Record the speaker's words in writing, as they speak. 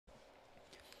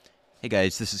Hey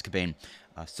guys, this is Cabane.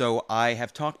 So I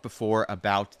have talked before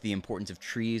about the importance of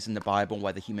trees in the Bible,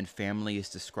 why the human family is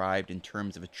described in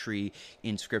terms of a tree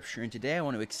in Scripture, and today I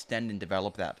want to extend and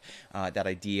develop that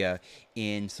idea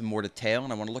in some more detail,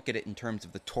 and I want to look at it in terms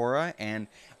of the Torah and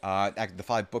the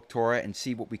five-book Torah, and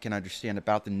see what we can understand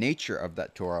about the nature of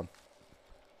that Torah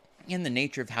and the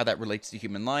nature of how that relates to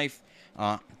human life,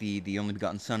 the only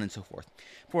begotten Son, and so forth.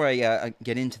 Before I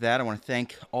get into that, I want to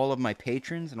thank all of my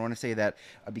patrons, and I want to say that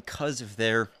because of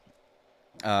their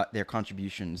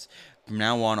contributions, from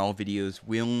now on, all videos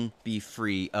will be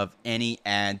free of any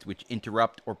ads which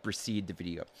interrupt or precede the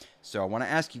video. So I want to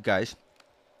ask you guys,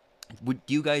 do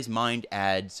you guys mind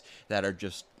ads that are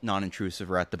just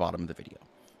non-intrusive or at the bottom of the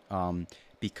video?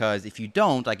 Because if you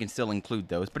don't, I can still include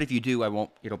those. But if you do, I won't.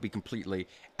 It'll be completely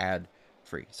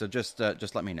ad-free. So just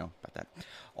let me know about that.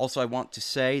 Also, I want to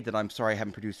say that I'm sorry I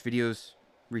haven't produced videos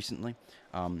recently.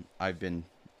 I've been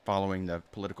following the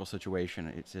political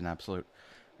situation. It's an absolute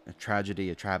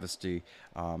tragedy, a travesty,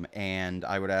 and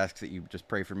I would ask that you just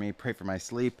pray for me, pray for my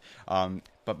sleep.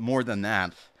 But more than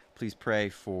that, please pray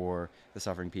for the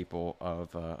suffering people of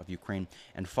Ukraine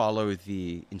and follow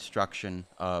the instruction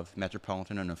of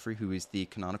Metropolitan Onufri, who is the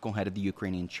canonical head of the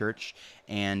Ukrainian Church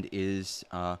and is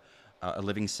a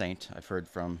living saint. I've heard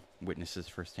from witnesses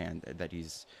firsthand that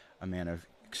he's a man of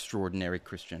extraordinary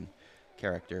Christian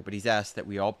character. But he's asked that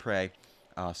we all pray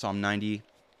Psalm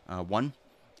 91,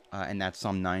 and that's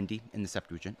Psalm 90 in the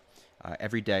Septuagint,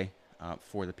 every day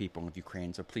for the people of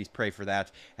Ukraine. So please pray for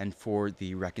that and for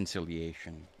the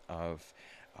reconciliation of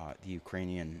the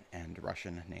Ukrainian and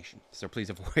Russian nation. So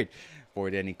please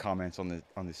avoid any comments on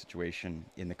the situation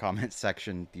in the comments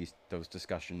section. Those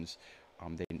discussions,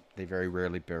 they very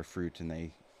rarely bear fruit, and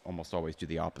they almost always do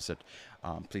the opposite.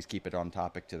 Please keep it on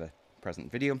topic to the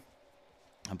present video.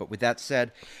 But with that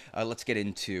said, let's get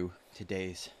into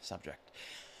today's subject.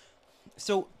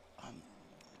 So,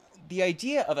 the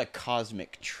idea of a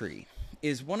cosmic tree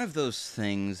is one of those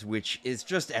things which is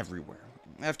just everywhere.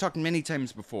 I've talked many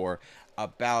times before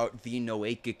about the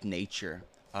Noachic nature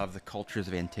of the cultures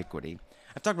of antiquity.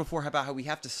 I've talked before about how we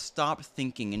have to stop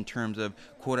thinking in terms of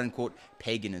quote-unquote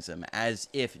paganism, as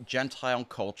if Gentile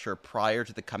culture prior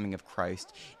to the coming of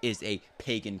Christ is a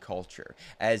pagan culture,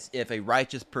 as if a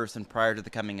righteous person prior to the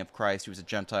coming of Christ who is a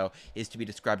Gentile is to be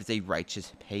described as a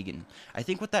righteous pagan. I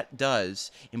think what that does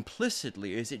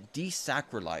implicitly is it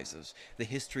desacralizes the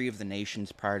history of the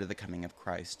nations prior to the coming of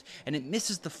Christ, and it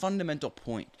misses the fundamental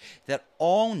point that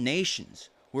all nations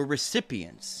were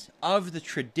recipients of the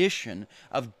tradition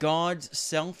of God's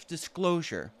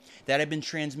self-disclosure that had been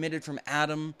transmitted from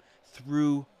Adam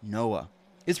through Noah.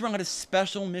 Israel had a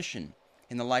special mission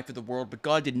in the life of the world, but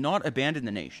God did not abandon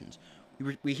the nations.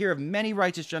 We hear of many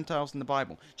righteous Gentiles in the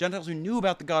Bible, Gentiles who knew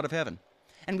about the God of heaven.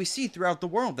 And we see throughout the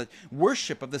world that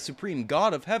worship of the supreme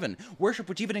God of heaven, worship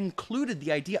which even included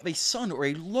the idea of a son or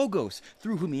a logos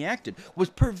through whom he acted, was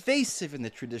pervasive in the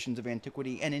traditions of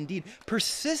antiquity and indeed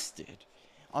persisted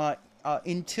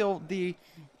until the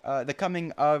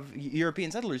coming of European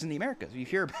settlers in the Americas. You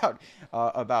hear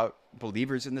about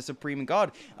believers in the supreme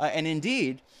God, and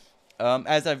indeed,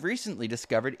 as I've recently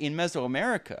discovered, in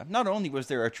Mesoamerica, not only was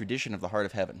there a tradition of the heart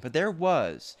of heaven, but there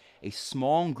was a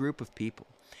small group of people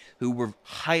who were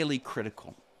highly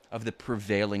critical of the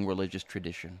prevailing religious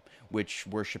tradition, which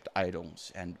worshipped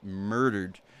idols and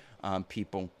murdered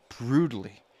people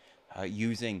brutally,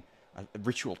 using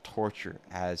ritual torture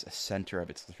as a center of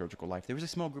its liturgical life. There was a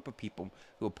small group of people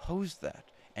who opposed that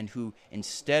and who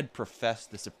instead professed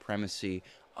the supremacy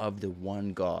of the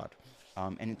one God.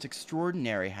 And it's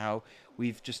extraordinary how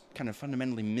we've just kind of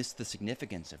fundamentally missed the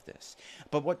significance of this.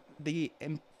 But what the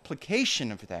implication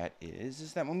of that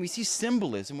is that when we see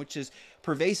symbolism, which is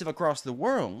pervasive across the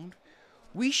world,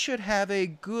 we should have a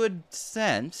good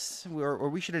sense, or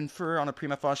we should infer on a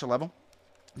prima facie level,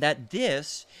 that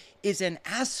this is an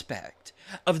aspect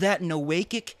of that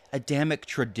Noachic Adamic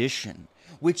tradition,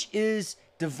 which is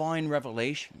divine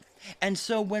revelation. And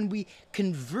so when we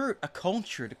convert a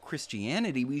culture to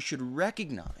Christianity, we should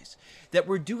recognize that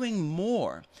we're doing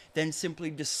more than simply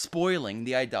despoiling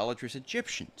the idolatrous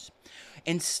Egyptians.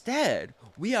 Instead,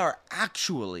 we are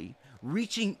actually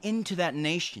reaching into that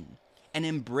nation and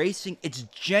embracing its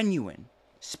genuine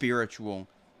spiritual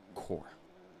core.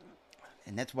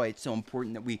 And that's why it's so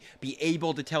important that we be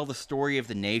able to tell the story of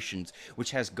the nations,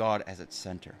 which has God as its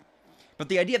center. But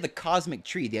the idea of the cosmic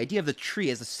tree, the idea of the tree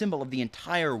as a symbol of the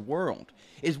entire world,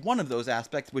 is one of those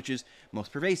aspects which is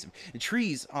most pervasive. The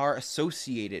trees are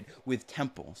associated with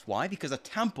temples. Why? Because a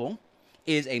temple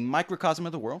is a microcosm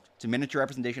of the world. It's a miniature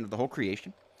representation of the whole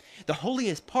creation. The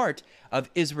holiest part of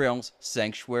Israel's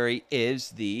sanctuary is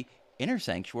the inner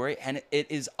sanctuary, and it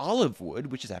is olive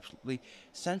wood, which is absolutely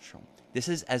central. This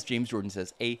is, as James Jordan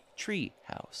says, a tree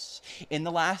house. In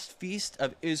the last feast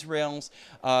of Israel's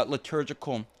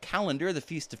liturgical calendar, the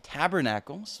Feast of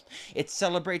Tabernacles, it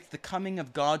celebrates the coming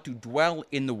of God to dwell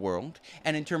in the world.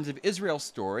 And in terms of Israel's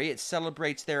story, it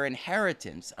celebrates their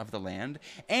inheritance of the land,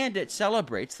 and it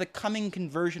celebrates the coming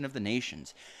conversion of the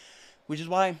nations, which is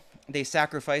why they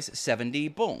sacrifice 70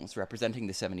 bulls representing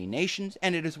the 70 nations,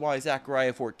 and it is why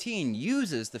Zechariah 14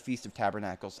 uses the Feast of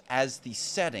Tabernacles as the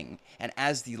setting and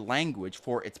as the language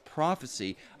for its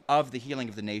prophecy of the healing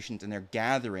of the nations and their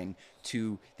gathering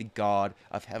to the God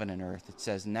of heaven and earth. It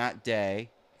says, in that day,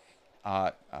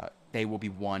 they will be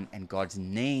one, and God's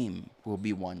name will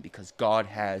be one, because God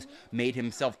has made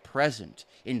himself present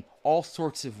in all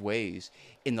sorts of ways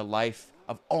in the life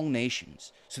of all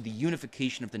nations. So the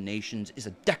unification of the nations is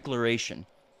a declaration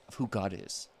of who God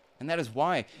is. And that is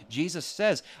why Jesus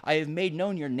says, I have made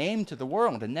known your name to the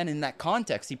world. And then in that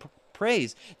context, he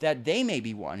prays that they may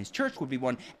be one. His church would be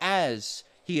one as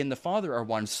he and the Father are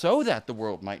one, so that the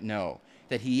world might know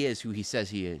that he is who he says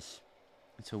he is.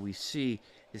 And so we see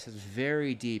this has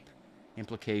very deep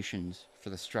implications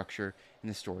for the structure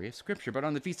and the story of Scripture. But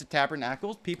on the Feast of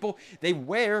Tabernacles, people, they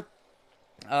wear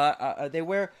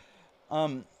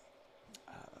palm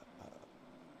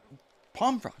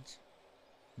fronds.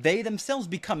 They themselves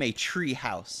become a tree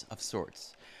house of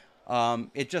sorts.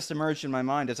 It just emerged in my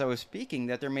mind as I was speaking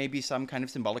that there may be some kind of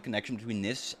symbolic connection between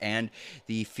this and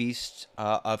the feast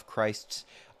of Christ's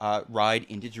ride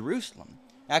into Jerusalem.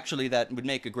 Actually, that would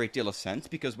make a great deal of sense,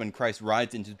 because when Christ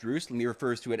rides into Jerusalem, he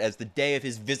refers to it as the day of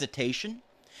his visitation.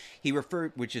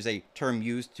 Which is a term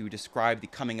used to describe the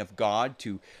coming of God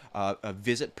to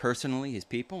visit personally his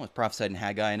people, as prophesied in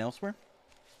Haggai and elsewhere.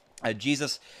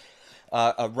 Jesus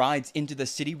rides into the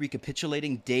city,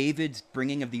 recapitulating David's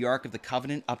bringing of the Ark of the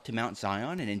Covenant up to Mount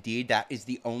Zion. And indeed, that is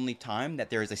the only time that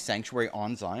there is a sanctuary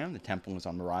on Zion. The temple is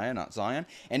on Moriah, not Zion.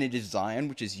 And it is Zion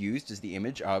which is used as the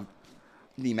image of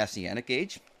the Messianic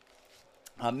age.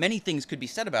 Many things could be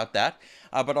said about that,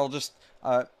 but I'll just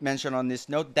mention on this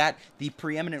note that the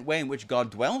preeminent way in which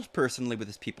God dwells personally with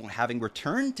his people, having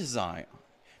returned to Zion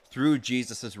through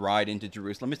Jesus' ride into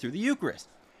Jerusalem, is through the Eucharist.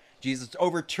 Jesus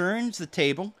overturns the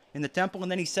table in the temple,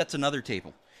 and then he sets another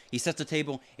table. He sets a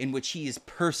table in which he is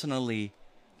personally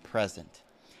present.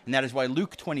 And that is why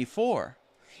Luke 24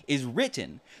 is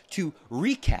written to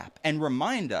recap and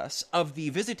remind us of the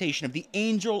visitation of the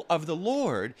angel of the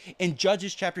Lord in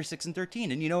Judges chapter 6 and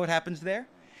 13. And you know what happens there?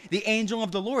 The angel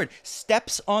of the Lord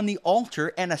steps on the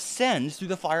altar and ascends through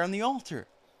the fire on the altar.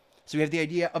 So we have the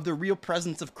idea of the real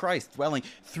presence of Christ dwelling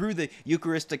through the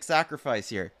Eucharistic sacrifice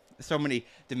here. So many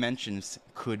dimensions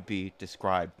could be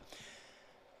described.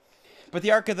 But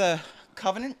the Ark of the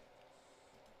Covenant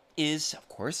is, of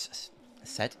course,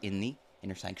 set in the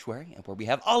inner sanctuary, where we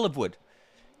have olive wood.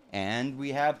 And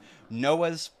we have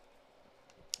Noah's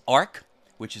Ark,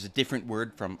 which is a different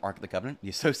word from Ark of the Covenant. The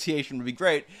association would be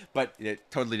great, but a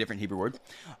totally different Hebrew word.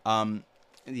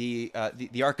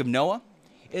 The Ark of Noah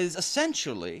is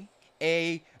essentially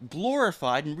a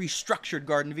glorified and restructured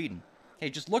Garden of Eden. Hey,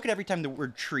 just look at every time the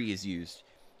word tree is used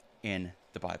in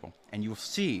the Bible, and you'll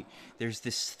see there's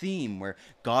this theme where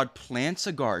God plants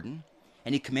a garden,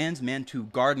 and he commands man to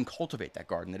guard and cultivate that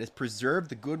garden. That is, preserve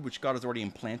the good which God has already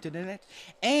implanted in it,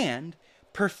 and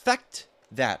perfect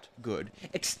that good,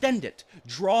 extend it,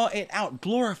 draw it out,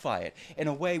 glorify it in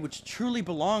a way which truly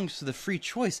belongs to the free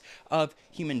choice of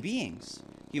human beings.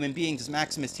 Human beings, as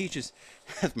Maximus teaches,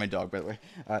 that's my dog, by the way,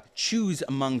 choose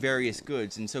among various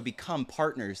goods, and so become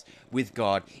partners with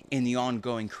God in the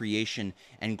ongoing creation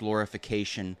and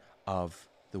glorification of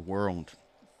the world.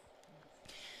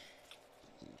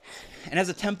 And as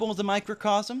a temple is a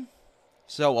microcosm,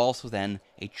 so also then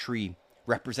a tree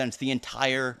represents the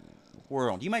entire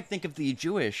world. You might think of the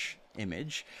Jewish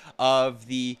image of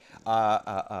the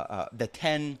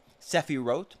 10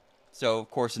 Sephirot. So,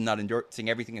 of course, I'm not endorsing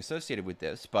everything associated with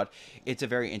this, but it's a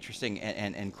very interesting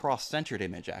and cross-centered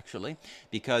image, actually,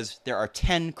 because there are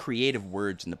 10 creative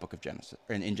words in the book of Genesis,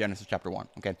 in Genesis chapter 1,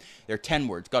 okay? There are 10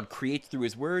 words. God creates through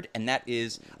his word, and that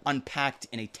is unpacked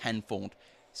in a tenfold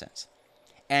sense.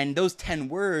 And those 10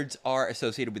 words are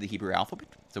associated with the Hebrew alphabet.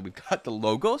 So we've got the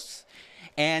Logos,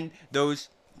 and those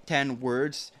 10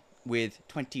 words with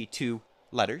 22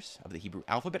 letters of the Hebrew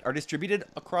alphabet are distributed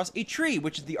across a tree,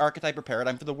 which is the archetype or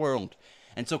paradigm for the world.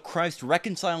 And so Christ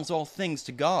reconciles all things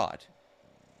to God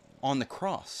on the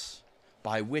cross,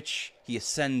 by which he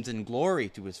ascends in glory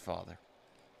to his Father.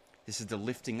 This is the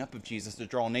lifting up of Jesus to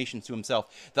draw nations to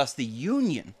himself. Thus the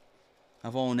union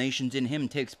of all nations in him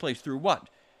takes place through what?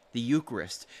 the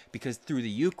Eucharist, because through the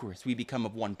Eucharist we become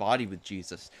of one body with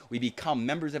Jesus. We become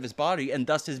members of his body and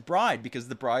thus his bride, because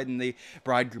the bride and the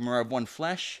bridegroom are of one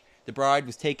flesh. The bride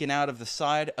was taken out of the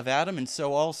side of Adam, and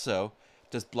so also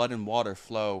does blood and water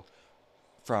flow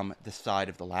from the side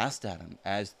of the last Adam,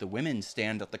 as the women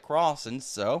stand at the cross. And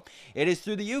so it is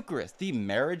through the Eucharist, the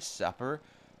marriage supper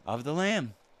of the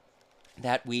Lamb,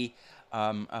 that we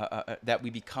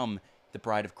become the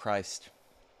bride of Christ.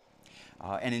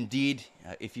 And indeed,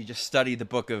 if you just study the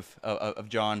book of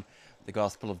John, the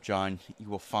Gospel of John, you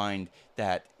will find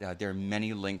that there are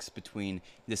many links between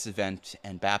this event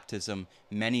and baptism,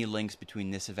 many links between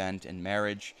this event and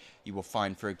marriage. You will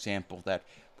find, for example, that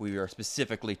we are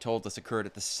specifically told this occurred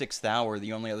at the 6th hour.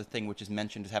 The only other thing which is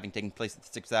mentioned as having taken place at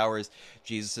the 6th hour is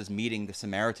Jesus is meeting the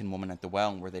Samaritan woman at the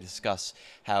well, where they discuss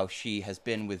how she has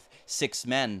been with 6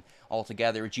 men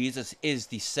altogether. Jesus is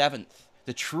the 7th,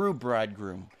 the true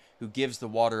bridegroom, who gives the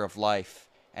water of life,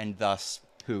 and thus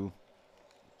who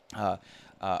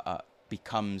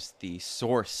becomes the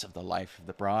source of the life of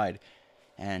the bride.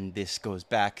 And this goes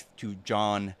back to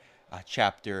John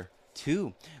chapter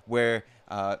 2, where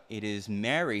it is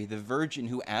Mary, the virgin,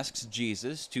 who asks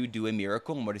Jesus to do a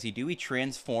miracle. And what does he do? He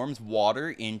transforms water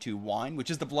into wine, which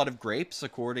is the blood of grapes,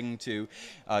 according to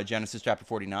Genesis chapter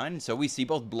 49. And so we see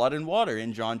both blood and water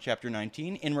in John chapter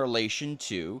 19 in relation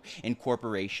to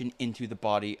incorporation into the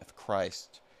body of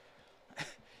Christ.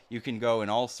 You can go in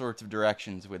all sorts of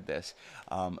directions with this,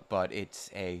 but it's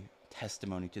a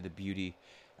testimony to the beauty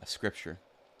of Scripture.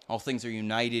 All things are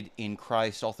united in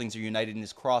Christ. All things are united in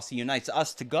his cross. He unites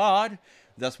us to God.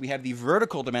 Thus we have the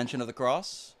vertical dimension of the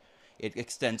cross. It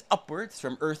extends upwards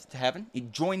from earth to heaven.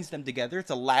 It joins them together.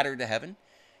 It's a ladder to heaven.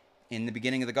 In the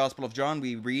beginning of the Gospel of John,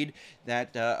 we read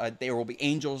that there will be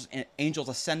angels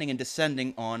ascending and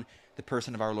descending on the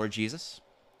person of our Lord Jesus.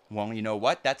 Well, you know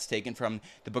what? That's taken from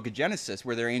the book of Genesis,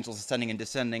 where there are angels ascending and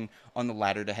descending on the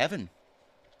ladder to heaven,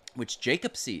 which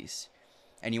Jacob sees.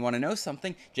 And you want to know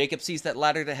something? Jacob sees that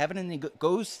ladder to heaven, and he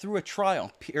goes through a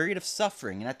trial, period of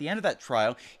suffering. And at the end of that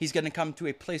trial, he's going to come to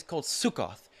a place called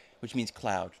Sukkoth, which means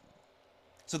cloud.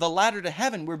 So the ladder to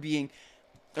heaven,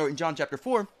 in John chapter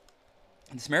 4,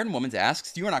 the Samaritan woman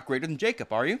asks, "You are not greater than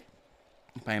Jacob, are you?"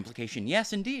 By implication,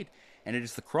 yes, indeed. And it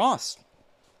is the cross,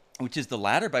 which is the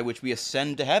ladder by which we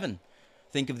ascend to heaven.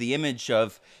 Think of the image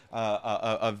of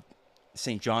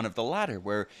St. John of the Ladder,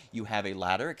 where you have a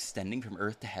ladder extending from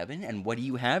earth to heaven, and what do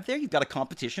you have there? You've got a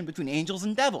competition between angels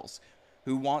and devils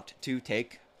who want to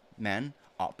take men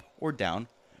up or down,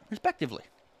 respectively.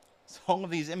 So all of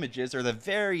these images are the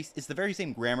very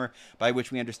same grammar by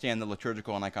which we understand the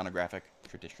liturgical and iconographic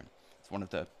tradition. It's one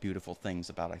of the beautiful things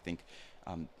about, I think,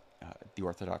 the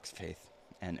Orthodox faith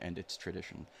and its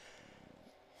tradition.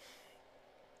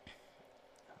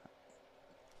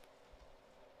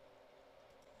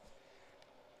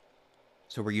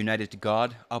 So we're united to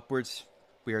God upwards.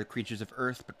 We are creatures of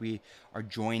earth, but we are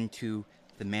joined to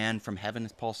the man from heaven,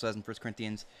 as Paul says in 1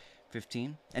 Corinthians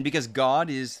 15. And because God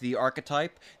is the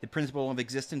archetype, the principle of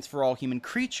existence for all human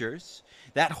creatures,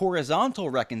 that horizontal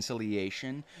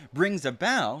reconciliation brings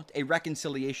about a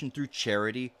reconciliation through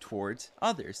charity towards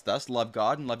others. Thus, love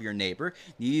God and love your neighbor.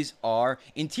 These are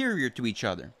interior to each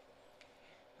other.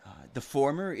 The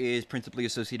former is principally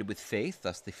associated with faith,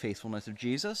 thus the faithfulness of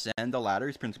Jesus, and the latter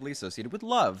is principally associated with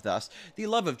love, thus the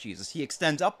love of Jesus. He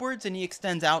extends upwards and he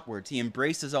extends outwards. He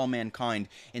embraces all mankind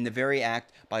in the very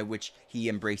act by which he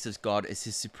embraces God as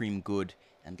his supreme good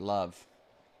and love.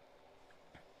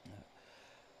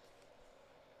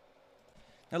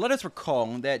 Now let us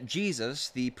recall that Jesus,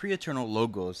 the pre-eternal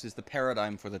Logos, is the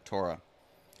paradigm for the Torah.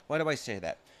 Why do I say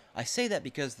that? I say that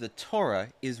because the Torah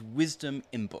is wisdom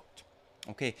imboked.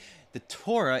 Okay, the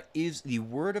Torah is the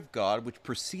word of God which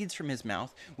proceeds from his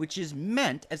mouth, which is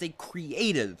meant as a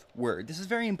creative word. This is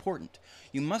very important.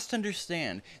 You must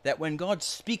understand that when God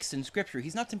speaks in Scripture,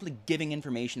 he's not simply giving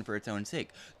information for its own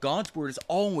sake. God's word is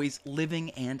always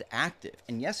living and active.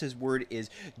 And yes, his word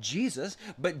is Jesus,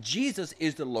 but Jesus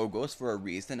is the Logos for a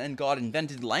reason, and God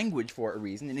invented language for a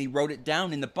reason, and he wrote it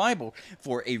down in the Bible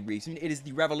for a reason. It is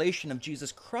the revelation of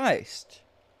Jesus Christ,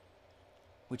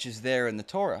 which is there in the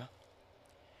Torah.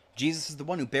 Jesus is the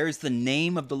one who bears the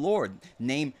name of the Lord.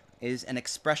 Name is an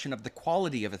expression of the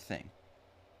quality of a thing.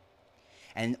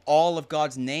 And all of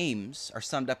God's names are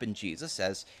summed up in Jesus,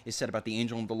 as is said about the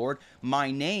angel of the Lord.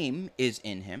 My name is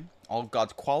in him. All of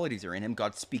God's qualities are in him.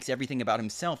 God speaks everything about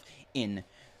himself in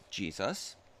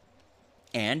Jesus.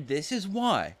 And this is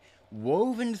why,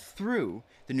 woven through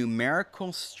the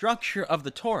numerical structure of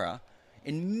the Torah,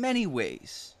 in many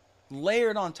ways,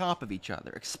 layered on top of each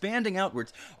other, expanding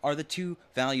outwards, are the two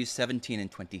values 17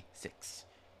 and 26.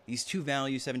 These two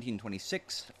values, 17 and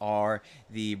 26, are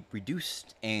the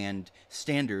reduced and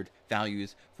standard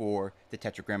values for the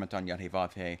Tetragrammaton Yod He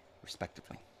Vav He,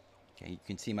 respectively. Okay, you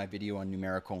can see my video on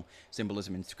numerical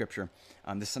symbolism in Scripture.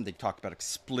 This is something talked about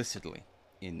explicitly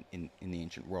in the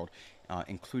ancient world,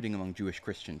 including among Jewish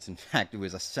Christians. In fact, it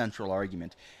was a central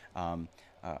argument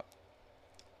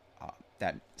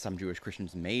that some Jewish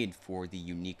Christians made for the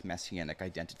unique messianic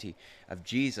identity of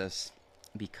Jesus,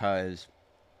 because,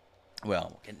 well,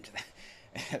 we'll get into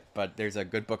that. But there's a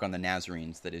good book on the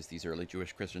Nazarenes, that is, these early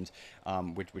Jewish Christians,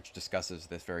 which discusses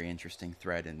this very interesting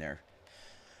thread in their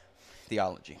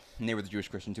theology. And they were the Jewish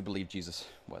Christians who believed Jesus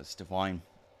was divine.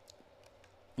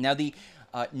 Now, the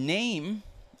name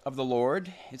of the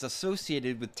Lord is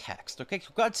associated with text. Okay,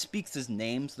 so God speaks his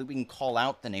name so that we can call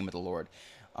out the name of the Lord.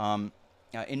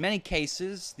 In many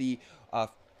cases, the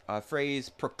phrase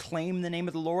proclaim the name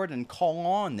of the Lord and call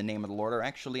on the name of the Lord are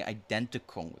actually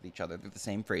identical with each other. They're the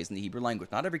same phrase in the Hebrew language.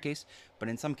 Not every case, but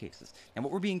in some cases. And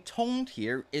what we're being told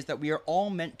here is that we are all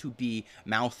meant to be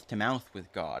mouth to mouth with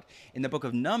God. In the book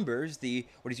of Numbers,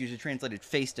 what is usually translated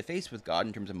face to face with God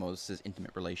in terms of Moses'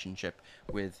 intimate relationship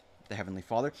with the Heavenly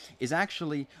Father is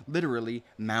actually literally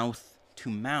mouth to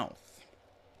mouth.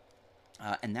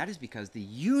 And that is because the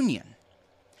union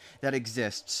that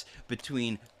exists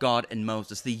between God and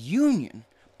Moses, the union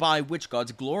by which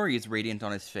God's glory is radiant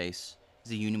on his face,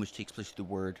 is a union which takes place through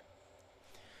the Word.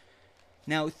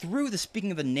 Now, through the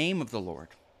speaking of the name of the Lord,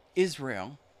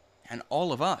 Israel and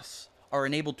all of us are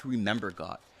enabled to remember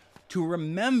God. To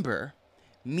remember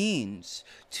means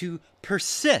to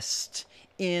persist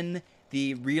in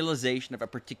the realization of a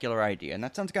particular idea. And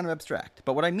that sounds kind of abstract.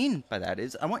 But what I mean by that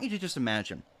is, I want you to just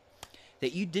imagine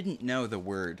that you didn't know the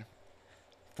word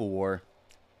for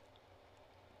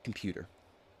computer.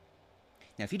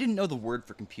 Now, if you didn't know the word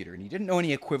for computer and you didn't know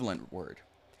any equivalent word,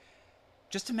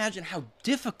 just imagine how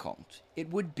difficult it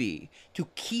would be to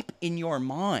keep in your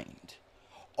mind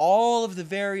all of the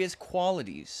various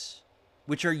qualities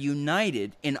which are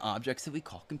united in objects that we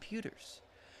call computers.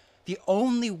 The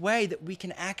only way that we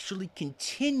can actually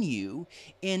continue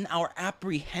in our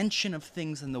apprehension of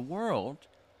things in the world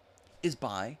is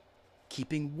by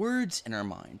keeping words in our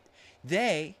mind.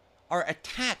 They are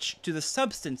attached to the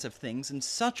substance of things in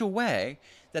such a way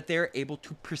that they're able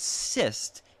to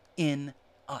persist in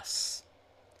us.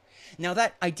 Now,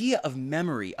 that idea of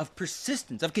memory, of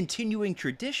persistence, of continuing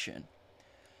tradition,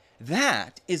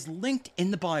 that is linked in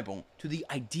the Bible to the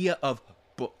idea of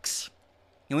books.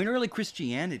 Now, in early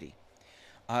Christianity,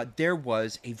 there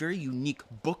was a very unique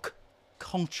book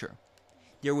culture.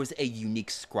 There was a unique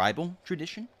scribal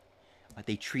tradition.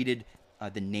 They treated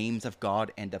the names of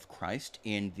God and of Christ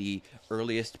in the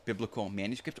earliest biblical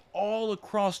manuscripts all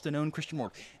across the known Christian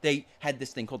world. They had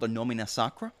this thing called the Nomina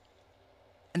Sacra.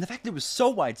 And the fact that it was so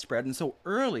widespread and so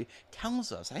early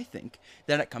tells us, I think,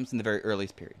 that it comes in the very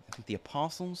earliest period. I think the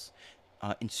apostles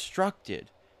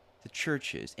instructed the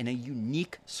churches in a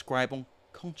unique scribal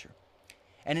culture.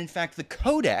 And in fact, the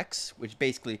Codex, which is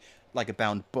basically like a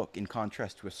bound book in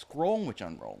contrast to a scroll which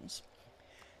unrolls,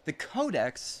 the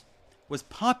Codex was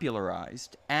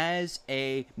popularized as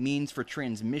a means for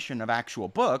transmission of actual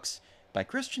books by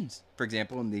Christians. For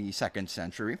example, in the 2nd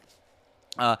century,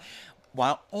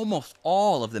 while almost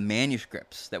all of the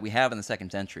manuscripts that we have in the 2nd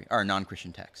century are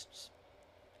non-Christian texts,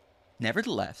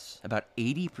 nevertheless, about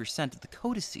 80% of the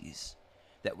codices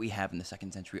that we have in the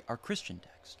 2nd century are Christian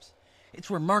texts. It's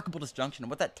a remarkable disjunction, and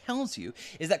what that tells you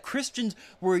is that Christians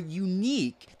were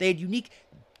unique. They had unique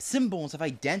symbols of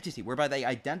identity, whereby they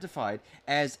identified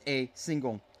as a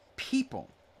single people.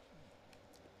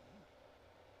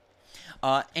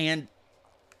 And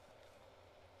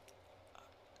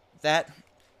that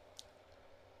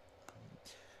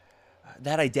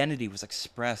identity was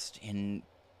expressed in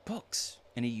books,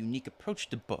 in a unique approach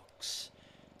to books,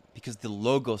 because the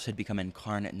Logos had become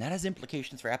incarnate, and that has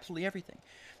implications for absolutely everything.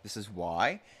 This is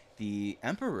why the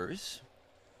emperors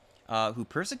who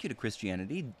persecuted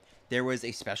Christianity, there was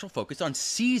a special focus on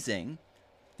seizing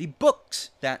the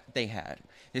books that they had.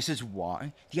 This is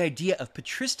why the idea of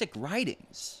patristic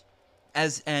writings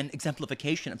as an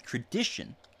exemplification of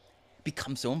tradition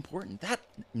becomes so important. That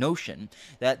notion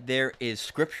that there is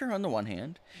scripture on the one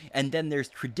hand, and then there's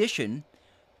tradition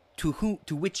to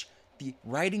which the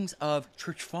writings of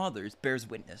church fathers bears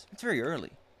witness. It's very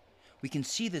early. We can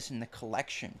see this in the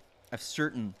collection of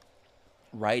certain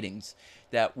writings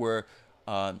that were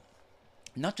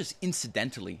not just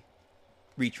incidentally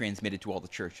retransmitted to all the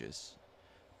churches,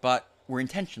 but were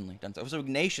intentionally done so. So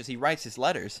Ignatius, he writes his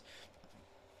letters,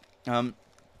 and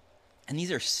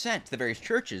these are sent to the various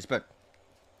churches, but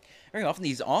very often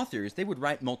these authors, they would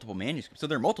write multiple manuscripts. So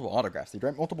there are multiple autographs. They'd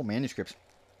write multiple manuscripts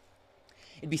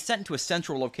It'd be sent to a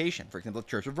central location, for example, the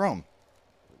Church of Rome.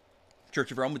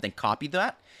 Church of Rome would then copy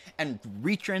that and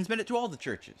retransmit it to all the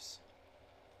churches.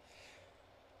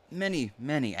 Many,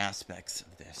 many aspects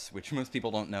of this, which most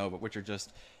people don't know, but which are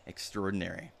just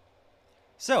extraordinary.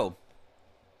 So,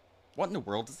 what in the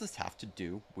world does this have to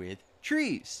do with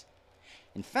trees?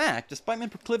 In fact, despite my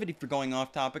proclivity for going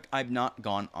off topic, I've not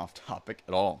gone off topic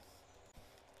at all.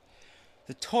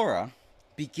 The Torah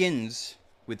begins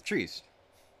with trees.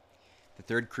 The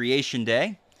third creation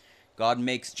day, God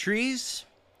makes trees,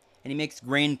 and he makes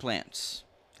grain plants.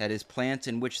 That is, plants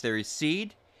in which there is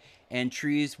seed, and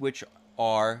trees which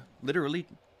are literally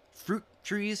fruit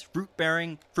trees,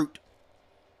 fruit-bearing fruit.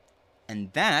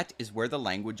 And that is where the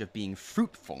language of being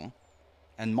fruitful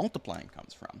and multiplying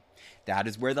comes from. That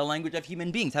is where the language of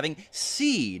human beings having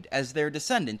seed as their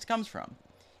descendants comes from.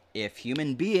 If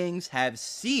human beings have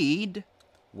seed,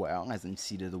 well, as in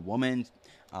seed of the woman,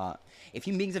 if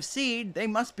human beings have seed, they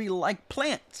must be like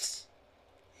plants.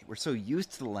 We're so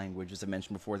used to the language, as I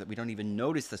mentioned before, that we don't even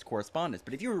notice this correspondence.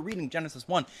 But if you were reading Genesis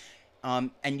 1,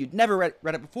 and you'd never read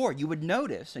it before, you would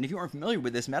notice, and if you weren't familiar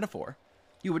with this metaphor,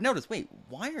 you would notice, wait,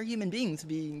 why are human beings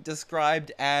being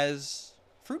described as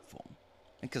fruitful?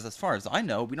 Because as far as I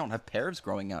know, we don't have pears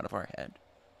growing out of our head.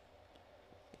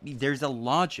 There's a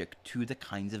logic to the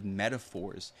kinds of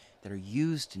metaphors that are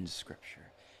used in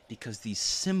Scripture, because these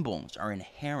symbols are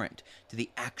inherent to the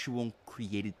actual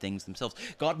created things themselves.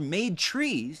 God made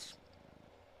trees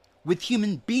with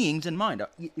human beings in mind.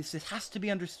 This has to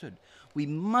be understood. We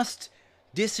must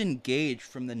disengage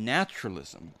from the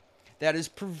naturalism that is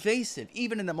pervasive.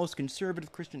 Even in the most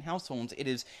conservative Christian households, it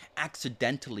is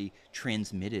accidentally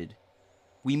transmitted.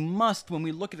 We must, when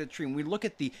we look at a tree, when we look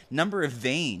at the number of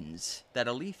veins that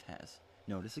a leaf has,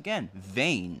 notice again,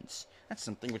 veins. That's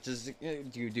something which is,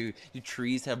 do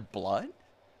trees have blood?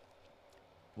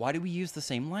 Why do we use the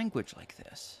same language like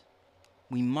this?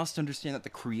 We must understand that the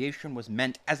creation was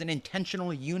meant as an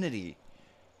intentional unity.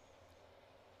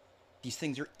 These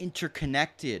things are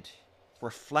interconnected,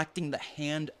 reflecting the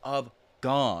hand of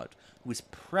God, who is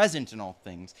present in all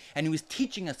things, and who is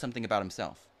teaching us something about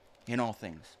himself in all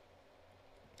things.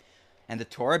 And the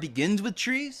Torah begins with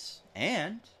trees,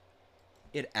 and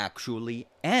it actually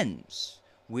ends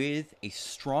with a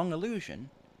strong allusion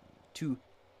to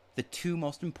the two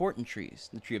most important trees,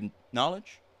 the tree of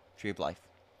knowledge, tree of life.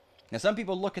 Now, some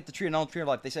people look at the tree of knowledge, tree of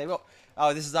life, they say, well,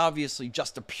 this is obviously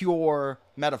just a pure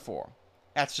metaphor.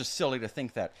 That's just silly to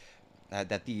think that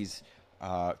these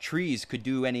trees could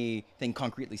do anything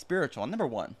concretely spiritual. Number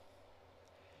one,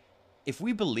 if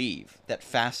we believe that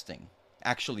fasting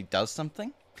actually does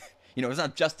something, it's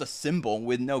not just a symbol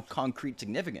with no concrete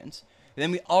significance,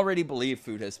 then we already believe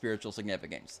food has spiritual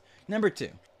significance. Number two,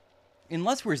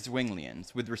 unless we're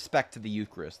Zwinglians with respect to the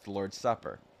Eucharist, the Lord's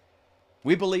Supper,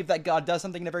 we believe that God does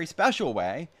something in a very special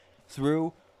way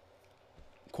through,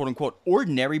 quote-unquote,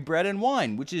 ordinary bread and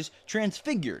wine, which is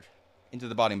transfigured into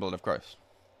the body and blood of Christ.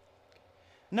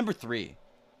 Number three,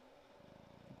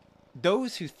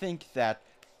 those who think that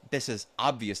this is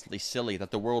obviously silly,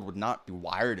 that the world would not be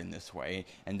wired in this way,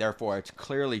 and therefore it's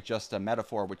clearly just a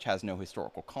metaphor which has no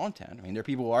historical content. I mean, there are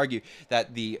people who argue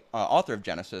that the author of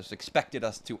Genesis expected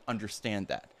us to understand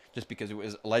that, just because it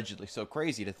was allegedly so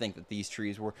crazy to think that these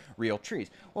trees were real trees.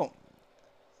 Well,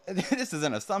 this is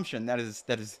an assumption that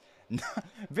is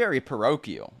very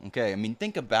parochial, okay? I mean,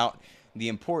 think about the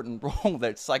important role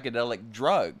that psychedelic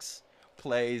drugs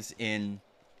plays in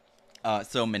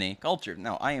so many cultures.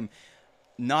 Now, I am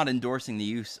not endorsing the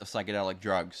use of psychedelic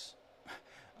drugs.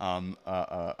 Don't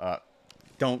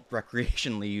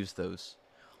recreationally use those.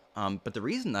 But the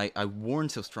reason I warn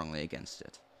so strongly against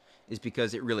it is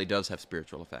because it really does have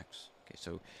spiritual effects. Okay,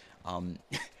 so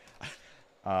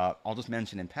I'll just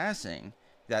mention in passing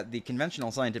that the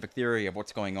conventional scientific theory of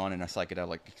what's going on in a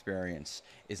psychedelic experience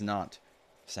is not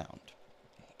sound.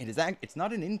 It's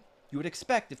not you would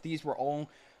expect if these were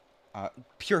all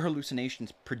pure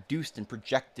hallucinations produced and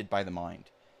projected by the mind,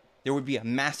 there would be a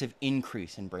massive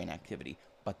increase in brain activity,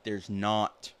 but there's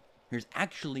not. There's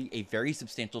actually a very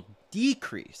substantial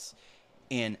decrease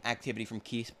in activity from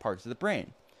key parts of the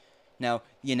brain. Now,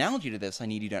 the analogy to this I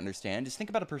need you to understand is think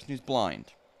about a person who's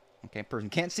blind. Okay, a person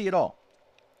can't see at all.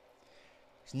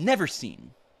 He's never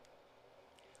seen.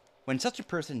 When such a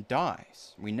person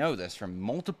dies, we know this from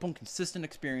multiple consistent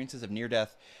experiences of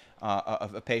near-death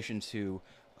of patients who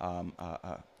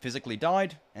physically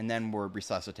died and then were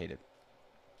resuscitated.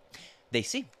 They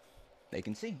see. They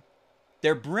can see.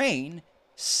 Their brain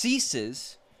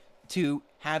ceases to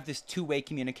have this two-way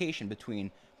communication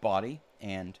between body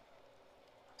and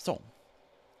soul.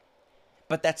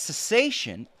 But that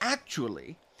cessation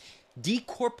actually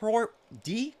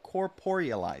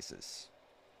decorporealizes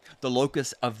the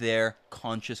locus of their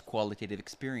conscious qualitative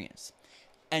experience.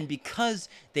 And because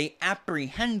they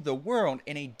apprehend the world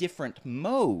in a different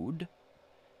mode,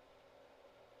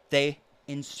 they,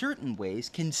 in certain ways,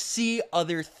 can see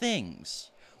other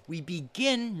things. We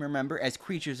begin, remember, as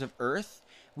creatures of earth.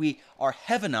 We are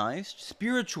heavenized,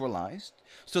 spiritualized,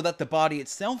 so that the body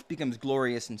itself becomes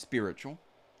glorious and spiritual,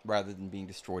 rather than being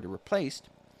destroyed or replaced.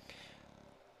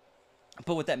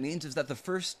 But what that means is that the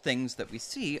first things that we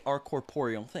see are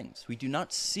corporeal things. We do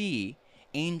not see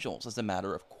angels as a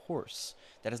matter of course.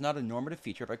 That is not a normative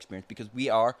feature of our experience because we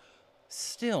are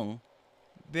still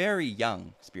very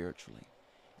young spiritually.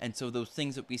 And so those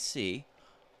things that we see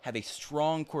have a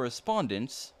strong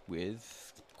correspondence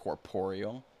with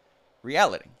corporeal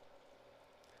reality.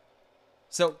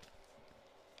 So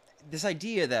this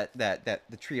idea that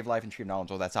the tree of life and tree of knowledge,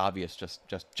 well, that's obvious,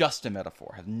 just a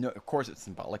metaphor. Has no, of course it's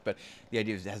symbolic, but the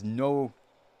idea is it has no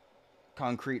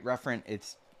concrete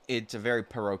reference. It's a very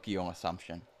parochial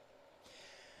assumption.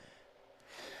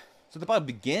 So the Bible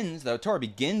begins, the Torah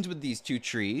begins with these two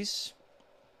trees.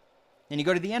 Then you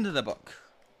go to the end of the book,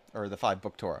 or the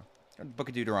 5-book Torah, or the book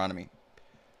of Deuteronomy.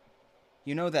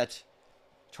 You know that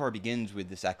Torah begins with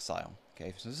this exile.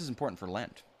 Okay, so this is important for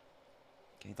Lent.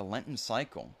 Okay, the Lenten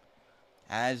cycle,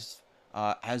 as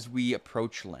we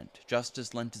approach Lent, just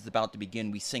as Lent is about to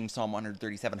begin, we sing Psalm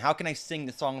 137. How can I sing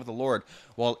the song of the Lord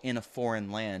while in a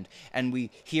foreign land? And we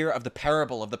hear of the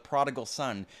parable of the prodigal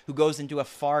son who goes into a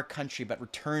far country but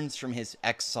returns from his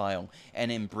exile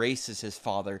and embraces his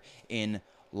father in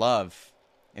love.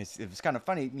 It was kind of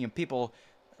funny, people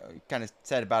kind of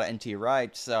said about N.T.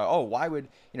 Wright, why would,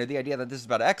 the idea that this is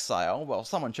about exile, well,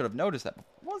 someone should have noticed that.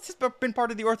 Well, this has been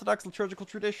part of the Orthodox liturgical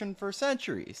tradition for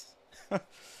centuries.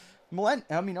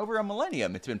 Over a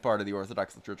millennium, it's been part of the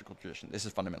Orthodox liturgical tradition. This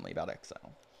is fundamentally about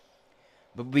exile.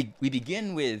 But we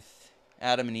begin with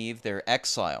Adam and Eve, their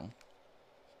exile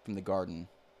from the garden,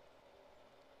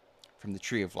 from the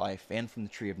tree of life, and from the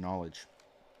tree of knowledge.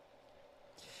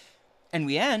 And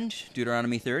we end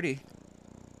Deuteronomy 30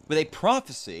 with a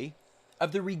prophecy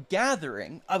of the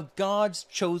regathering of God's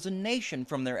chosen nation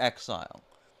from their exile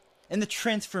and the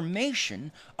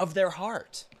transformation of their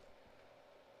heart.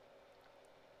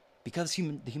 Because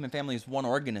the human family is one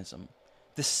organism,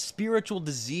 the spiritual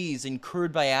disease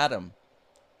incurred by Adam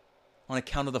on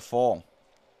account of the fall,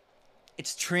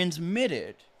 it's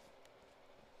transmitted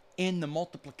in the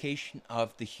multiplication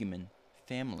of the human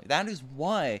family. That is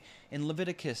why in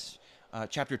Leviticus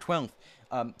chapter 12,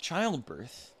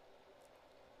 childbirth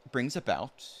brings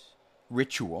about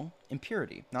ritual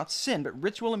impurity. Not sin, but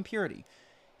ritual impurity.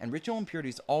 And ritual impurity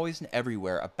is always and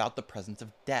everywhere about the presence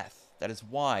of death. That is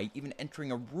why even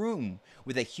entering a room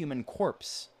with a human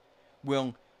corpse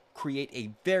will create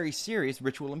a very serious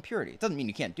ritual impurity. It doesn't mean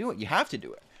you can't do it. You have to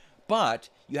do it. But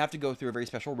you have to go through a very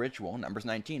special ritual, Numbers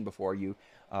 19, before you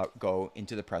go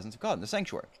into the presence of God in the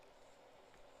sanctuary.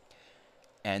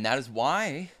 And that is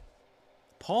why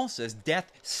Paul says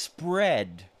death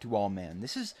spread to all men.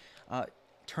 This is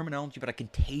terminology about a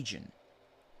contagion.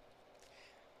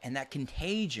 And that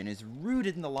contagion is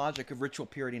rooted in the logic of ritual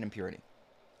purity and impurity.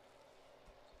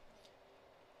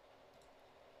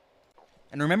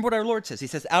 And remember what our Lord says. He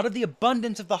says, out of the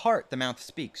abundance of the heart, the mouth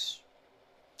speaks.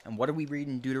 And what do we read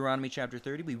in Deuteronomy chapter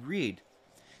 30? We read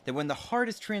that when the heart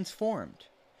is transformed,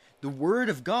 the word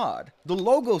of God, the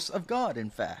logos of God, in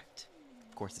fact.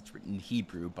 Of course, it's written in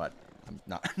Hebrew, but I'm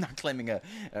not claiming a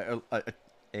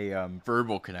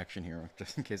verbal connection here,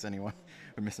 just in case anyone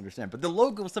would misunderstand. But the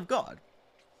logos of God,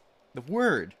 the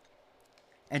word,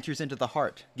 enters into the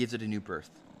heart, gives it a new birth.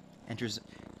 Enters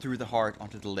through the heart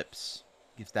onto the lips,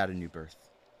 gives that a new birth.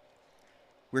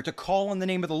 We're to call on the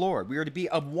name of the Lord. We are to be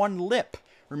of one lip.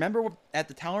 Remember at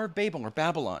the Tower of Babel or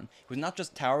Babylon, it was not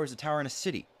just a tower, it was a tower in a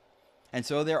city. And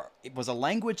so it was a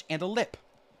language and a lip.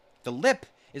 The lip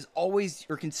is always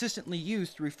or consistently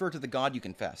used to refer to the God you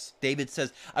confess. David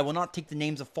says, I will not take the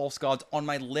names of false gods on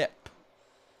my lip.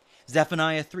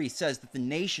 Zephaniah 3 says that the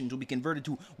nations will be converted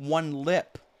to one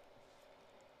lip.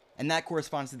 And that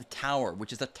corresponds to the tower,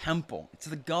 which is a temple. It's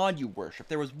the God you worship.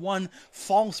 There was one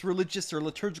false religious or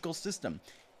liturgical system,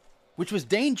 which was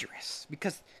dangerous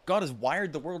because God has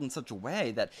wired the world in such a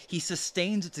way that he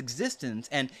sustains its existence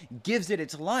and gives it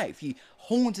its life. He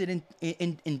holds it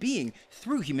in being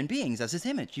through human beings as his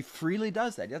image. He freely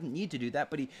does that. He doesn't need to do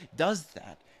that, but he does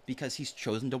that because he's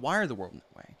chosen to wire the world in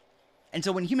that way. And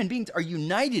so when human beings are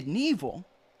united in evil,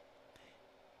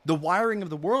 the wiring of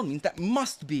the world means that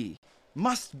must be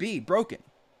broken.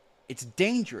 It's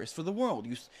dangerous for the world.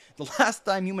 The last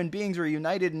time human beings were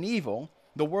united in evil,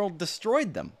 the world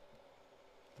destroyed them.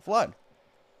 The flood.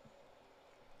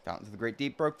 Fountains of the great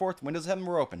deep broke forth, windows of heaven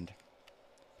were opened.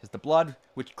 Because the blood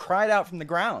which cried out from the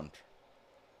ground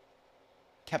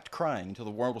kept crying until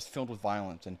the world was filled with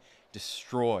violence and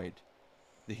destroyed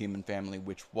the human family,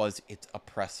 which was its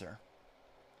oppressor.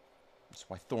 That's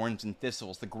why thorns and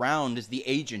thistles, the ground is the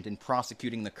agent in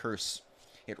prosecuting the curse.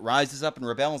 It rises up and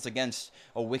rebels against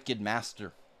a wicked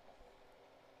master.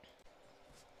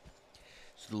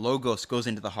 So the Logos goes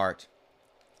into the heart,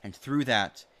 and through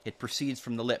that, it proceeds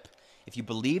from the lip. If you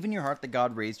believe in your heart that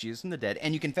God raised Jesus from the dead,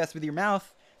 and you confess with your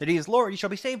mouth that he is Lord, you shall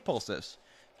be saved, Paul says.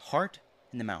 Heart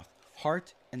in the mouth.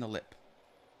 Heart in the lip.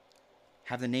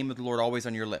 Have the name of the Lord always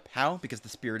on your lip. How? Because the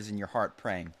Spirit is in your heart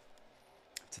praying.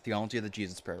 It's the theology of the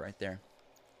Jesus prayer right there.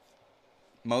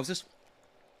 Moses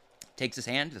takes his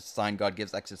hand, it's a sign God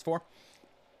gives, Exodus 4.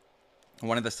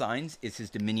 One of the signs is his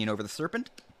dominion over the serpent.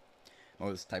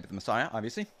 Moses, type of the Messiah,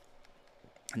 obviously.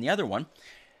 And the other one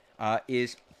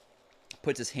is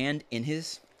puts his hand in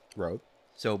his robe,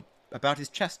 so about his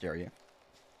chest area,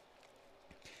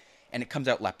 and it comes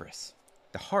out leprous.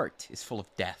 The heart is full of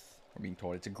death, we're being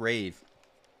told. It's a grave.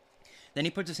 Then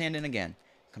he puts his hand in again.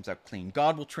 It comes out clean.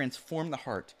 God will transform the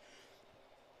heart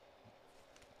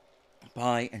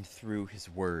by and through his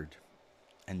word,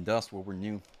 and thus will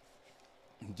renew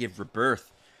and give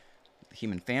rebirth to the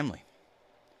human family.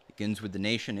 It begins with the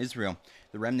nation Israel.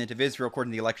 The remnant of Israel,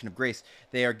 according to the election of grace,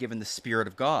 they are given the Spirit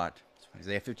of God. That's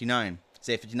Isaiah 59.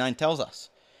 Isaiah 59 tells us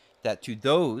that to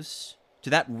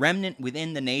that remnant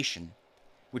within the nation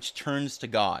which turns to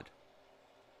God,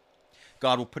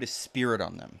 God will put his Spirit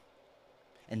on them.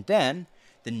 And then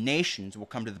the nations will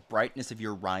come to the brightness of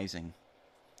your rising.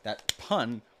 That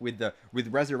pun with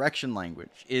resurrection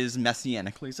language is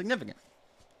messianically significant.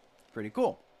 Pretty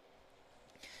cool.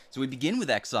 So we begin with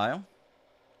exile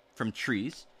from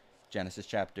trees, Genesis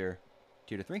chapter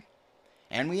 2 to 3.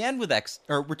 And we end with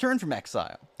return from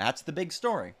exile. That's the big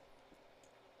story.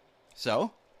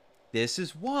 So, this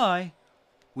is why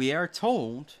we are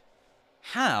told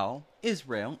how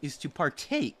Israel is to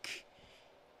partake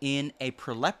in a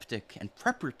proleptic and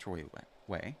preparatory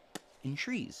way in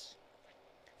trees.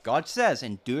 God says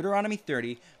in Deuteronomy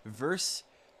 30, verse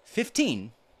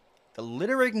 15, the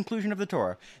literary conclusion of the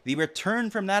Torah, the return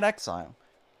from that exile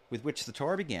with which the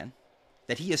Torah began,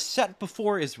 that he has set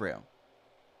before Israel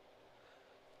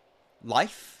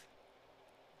life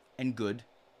and good,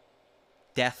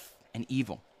 death and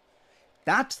evil.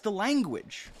 That's the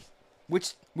language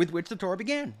with which the Torah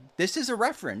began. This is a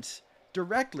reference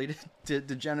directly to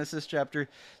Genesis chapters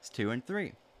 2 and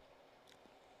 3.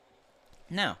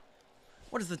 Now,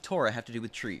 what does the Torah have to do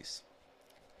with trees?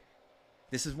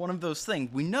 This is one of those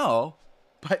things we know,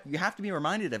 but you have to be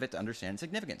reminded of it to understand its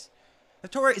significance. The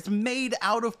Torah is made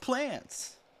out of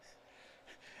plants.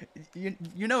 You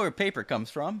know where paper comes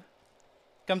from.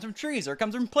 It comes from trees, or it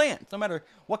comes from plants. No matter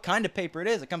what kind of paper it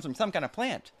is, it comes from some kind of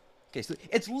plant. Okay, so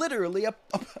it's literally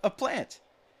a plant,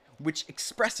 which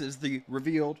expresses the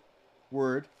revealed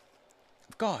word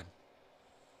of God.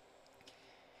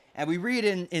 And we read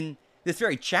in this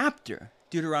very chapter,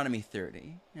 Deuteronomy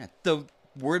 30, the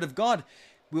word of God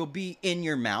will be in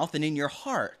your mouth and in your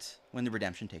heart when the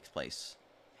redemption takes place.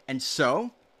 And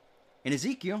so, in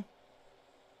Ezekiel,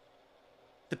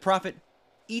 the prophet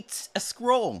eats a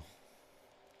scroll,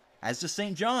 as does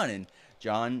St. John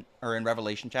in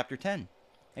Revelation chapter 10.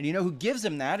 And you know who gives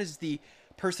him that is the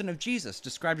person of Jesus,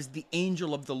 described as the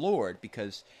angel of the Lord,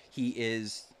 because he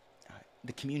is,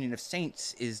 the communion of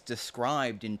saints is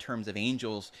described in terms of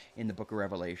angels in the book of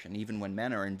Revelation, even when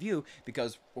men are in view,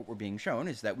 because what we're being shown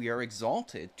is that we are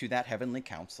exalted to that heavenly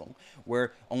council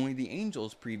where only the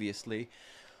angels previously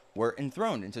were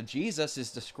enthroned. And so Jesus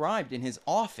is described in his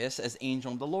office as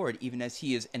angel of the Lord, even as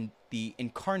he is the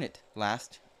incarnate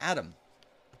last Adam.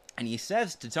 And he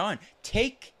says to John,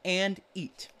 take and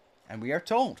eat. And we are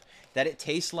told that it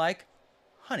tastes like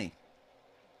honey.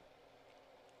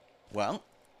 Well,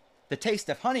 the taste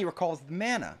of honey recalls the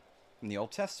manna from the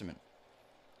Old Testament,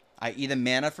 i.e. the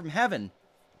manna from heaven,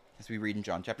 as we read in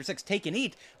John chapter 6. Take and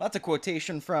eat. Well, that's a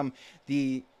quotation from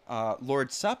the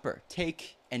Lord's Supper.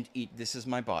 Take and eat. This is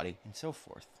my body, and so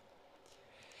forth.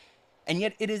 And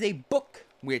yet it is a book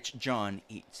which John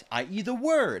eats, i.e. the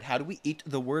Word. How do we eat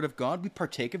the Word of God? We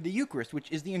partake of the Eucharist,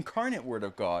 which is the incarnate Word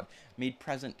of God, made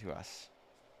present to us,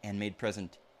 and made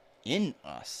present in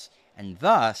us, and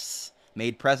thus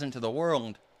made present to the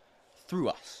world through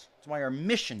us. That's why our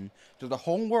mission to the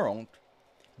whole world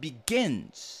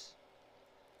begins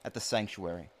at the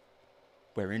sanctuary,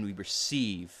 wherein we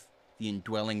receive the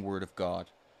indwelling Word of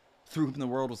God, through whom the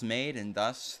world was made, and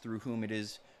thus through whom it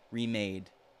is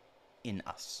remade in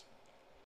us.